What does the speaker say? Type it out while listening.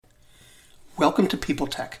Welcome to People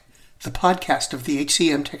Tech, the podcast of the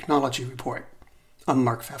HCM Technology Report. I'm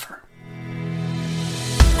Mark Pfeffer.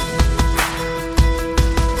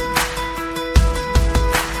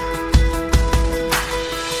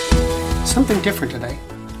 Something different today.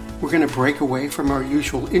 We're going to break away from our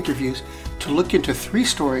usual interviews to look into three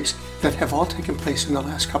stories that have all taken place in the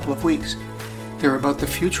last couple of weeks. They're about the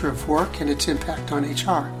future of work and its impact on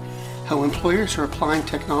HR, how employers are applying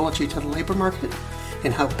technology to the labor market,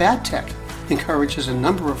 and how bad tech encourages a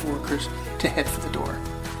number of workers to head for the door.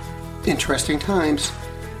 Interesting times,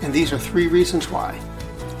 and these are three reasons why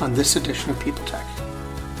on this edition of People Tech.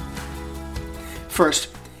 First,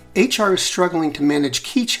 HR is struggling to manage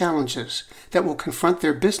key challenges that will confront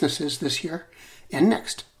their businesses this year and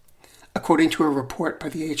next. According to a report by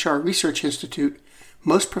the HR Research Institute,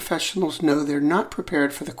 most professionals know they're not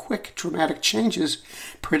prepared for the quick, dramatic changes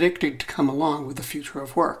predicted to come along with the future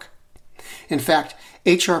of work. In fact,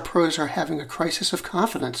 HR pros are having a crisis of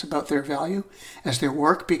confidence about their value as their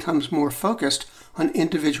work becomes more focused on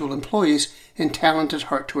individual employees and talent is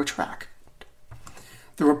hard to attract.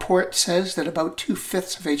 The report says that about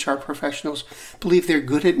 2/5 of HR professionals believe they're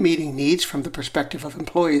good at meeting needs from the perspective of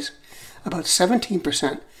employees. About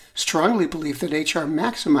 17% strongly believe that HR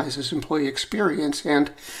maximizes employee experience,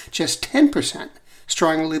 and just 10%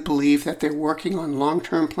 strongly believe that they're working on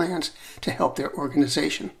long-term plans to help their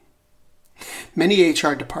organization. Many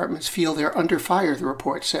HR departments feel they're under fire, the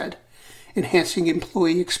report said. Enhancing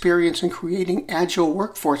employee experience and creating agile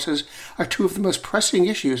workforces are two of the most pressing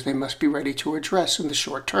issues they must be ready to address in the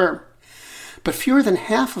short term. But fewer than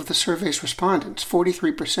half of the survey's respondents,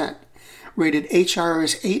 43%, rated HR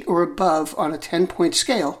as 8 or above on a 10-point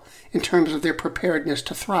scale in terms of their preparedness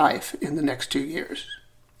to thrive in the next 2 years.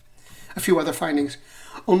 A few other findings.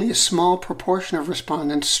 Only a small proportion of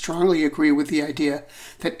respondents strongly agree with the idea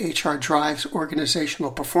that HR drives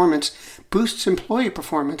organizational performance, boosts employee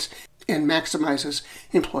performance, and maximizes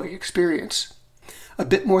employee experience. A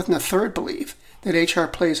bit more than a third believe that HR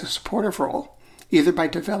plays a supportive role, either by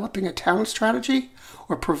developing a talent strategy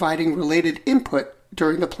or providing related input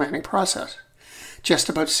during the planning process. Just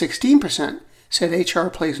about 16% said HR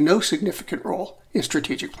plays no significant role in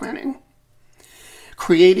strategic planning.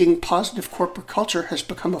 Creating positive corporate culture has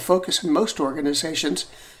become a focus in most organizations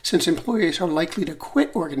since employees are likely to quit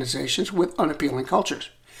organizations with unappealing cultures.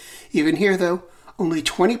 Even here, though, only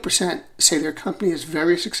 20% say their company is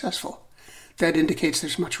very successful. That indicates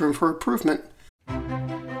there's much room for improvement.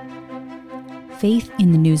 Faith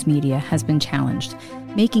in the news media has been challenged,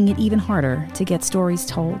 making it even harder to get stories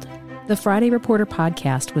told. The Friday Reporter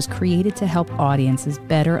podcast was created to help audiences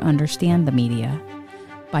better understand the media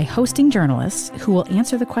by hosting journalists who will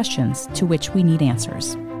answer the questions to which we need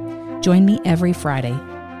answers. Join me every Friday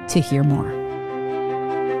to hear more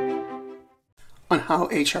on how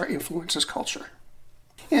HR influences culture.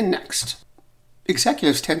 And next,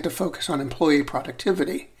 executives tend to focus on employee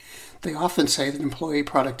productivity. They often say that employee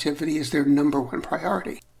productivity is their number one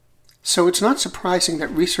priority. So it's not surprising that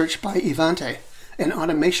research by Evante, an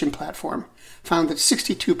automation platform, found that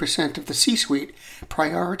 62% of the C-suite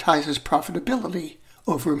prioritizes profitability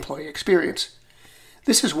over employee experience.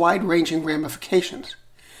 This has wide-ranging ramifications.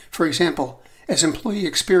 For example, as employee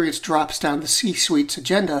experience drops down the C-suite's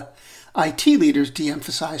agenda, IT leaders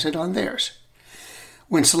de-emphasize it on theirs.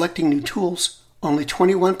 When selecting new tools, only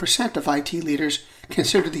 21% of IT leaders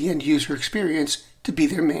consider the end-user experience to be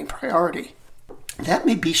their main priority. That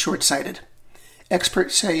may be short-sighted.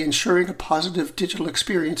 Experts say ensuring a positive digital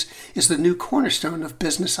experience is the new cornerstone of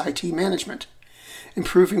business IT management.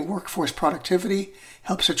 Improving workforce productivity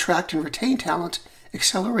helps attract and retain talent,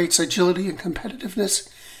 accelerates agility and competitiveness,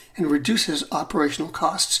 and reduces operational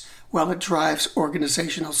costs while it drives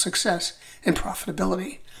organizational success and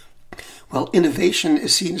profitability. While innovation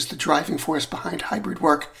is seen as the driving force behind hybrid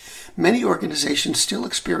work, many organizations still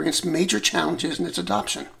experience major challenges in its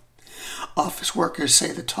adoption. Office workers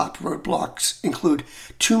say the top roadblocks include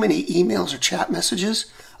too many emails or chat messages,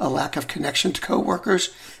 a lack of connection to coworkers,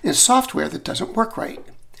 and software that doesn't work right.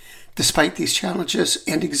 Despite these challenges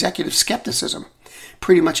and executive skepticism,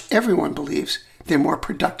 pretty much everyone believes they're more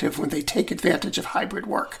productive when they take advantage of hybrid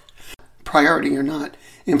work. Priority or not,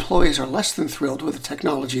 employees are less than thrilled with the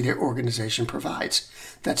technology their organization provides.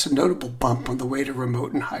 That's a notable bump on the way to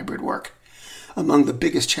remote and hybrid work. Among the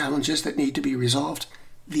biggest challenges that need to be resolved,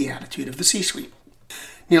 the attitude of the C-suite.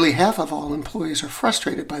 Nearly half of all employees are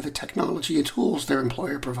frustrated by the technology and tools their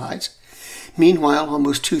employer provides. Meanwhile,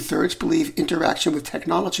 almost 2/3 believe interaction with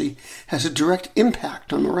technology has a direct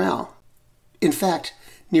impact on morale. In fact,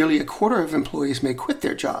 nearly a quarter of employees may quit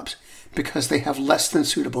their jobs because they have less than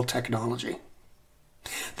suitable technology.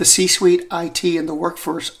 The C-suite, IT, and the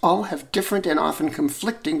workforce all have different and often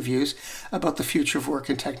conflicting views about the future of work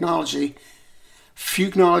and technology.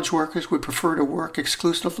 Few knowledge workers would prefer to work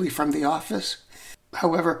exclusively from the office.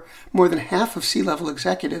 However, more than half of C-level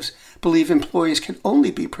executives believe employees can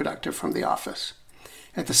only be productive from the office.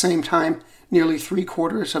 At the same time, nearly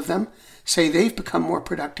 3/4 of them say they've become more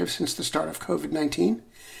productive since the start of COVID-19.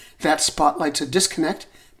 That spotlights a disconnect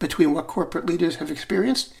between what corporate leaders have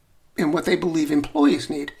experienced and what they believe employees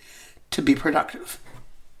need to be productive.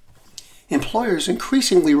 Employers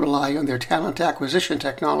increasingly rely on their talent acquisition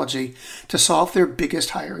technology to solve their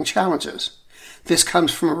biggest hiring challenges. This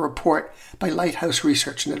comes from a report by Lighthouse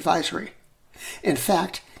Research and Advisory. In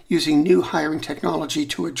fact, using new hiring technology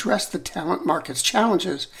to address the talent market's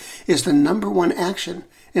challenges is the number one action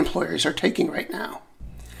employers are taking right now.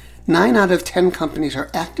 9 out of 10 companies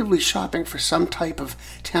are actively shopping for some type of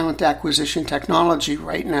talent acquisition technology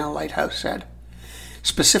right now, Lighthouse said.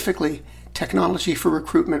 Specifically, technology for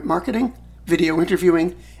recruitment marketing, video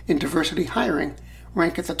interviewing, and diversity hiring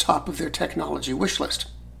rank at the top of their technology wish list.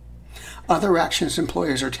 Other actions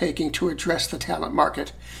employers are taking to address the talent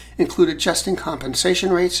market include adjusting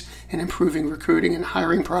compensation rates and improving recruiting and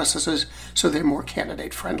hiring processes so they're more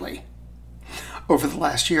candidate-friendly. Over the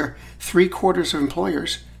last year, 3/4 of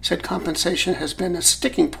employers said compensation has been a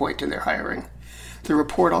sticking point in their hiring. The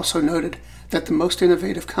report also noted that the most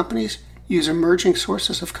innovative companies use emerging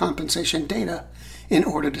sources of compensation data in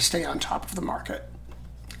order to stay on top of the market.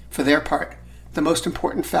 For their part, the most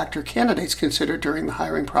important factor candidates consider during the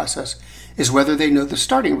hiring process is whether they know the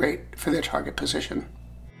starting rate for their target position.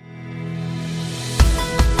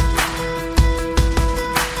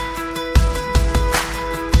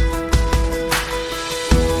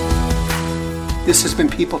 This has been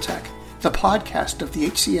People Tech, the podcast of the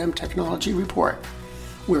HCM Technology Report.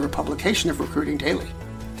 We're a publication of Recruiting Daily.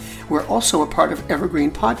 We're also a part of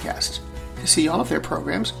Evergreen Podcasts. To see all of their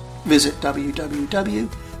programs, visit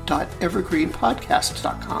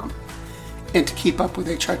www.evergreenpodcasts.com. And to keep up with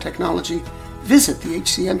HR technology, visit the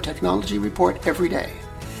HCM Technology Report every day.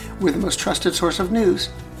 We're the most trusted source of news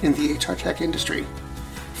in the HR tech industry.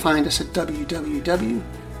 Find us at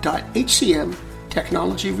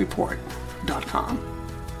www.hcmtechnologyreport.com.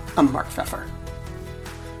 I'm Mark Pfeffer.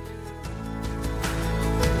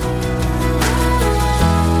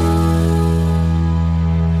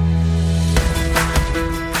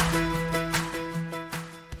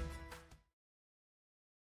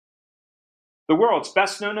 The world's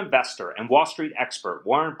best-known investor and Wall Street expert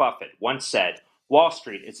Warren Buffett once said, "Wall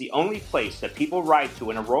Street is the only place that people ride to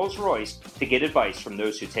in a Rolls-Royce to get advice from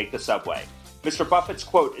those who take the subway." Mr. Buffett's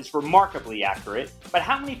quote is remarkably accurate, but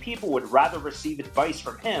how many people would rather receive advice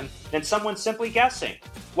from him than someone simply guessing?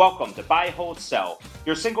 Welcome to Buy, Hold, Sell,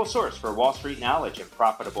 your single source for Wall Street knowledge and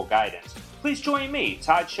profitable guidance. Please join me,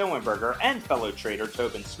 Todd Schoenberger, and fellow trader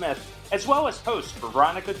Tobin Smith, as well as host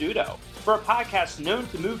Veronica Dudo, for a podcast known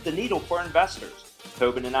to move the needle for investors.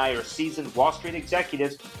 Tobin and I are seasoned Wall Street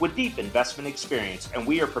executives with deep investment experience, and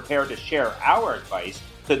we are prepared to share our advice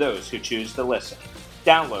to those who choose to listen.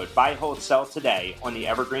 Download Buy, Hold, Sell today on the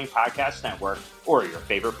Evergreen Podcast Network or your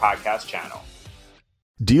favorite podcast channel.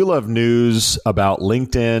 Do you love news about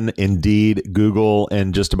LinkedIn, Indeed, Google,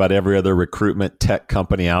 and just about every other recruitment tech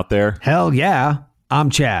company out there? Hell yeah. I'm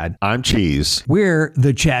Chad. I'm Cheese. We're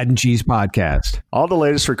the Chad and Cheese Podcast. All the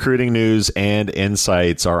latest recruiting news and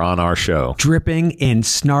insights are on our show, dripping in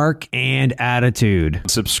snark and attitude.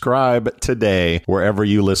 Subscribe today wherever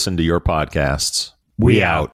you listen to your podcasts. We out.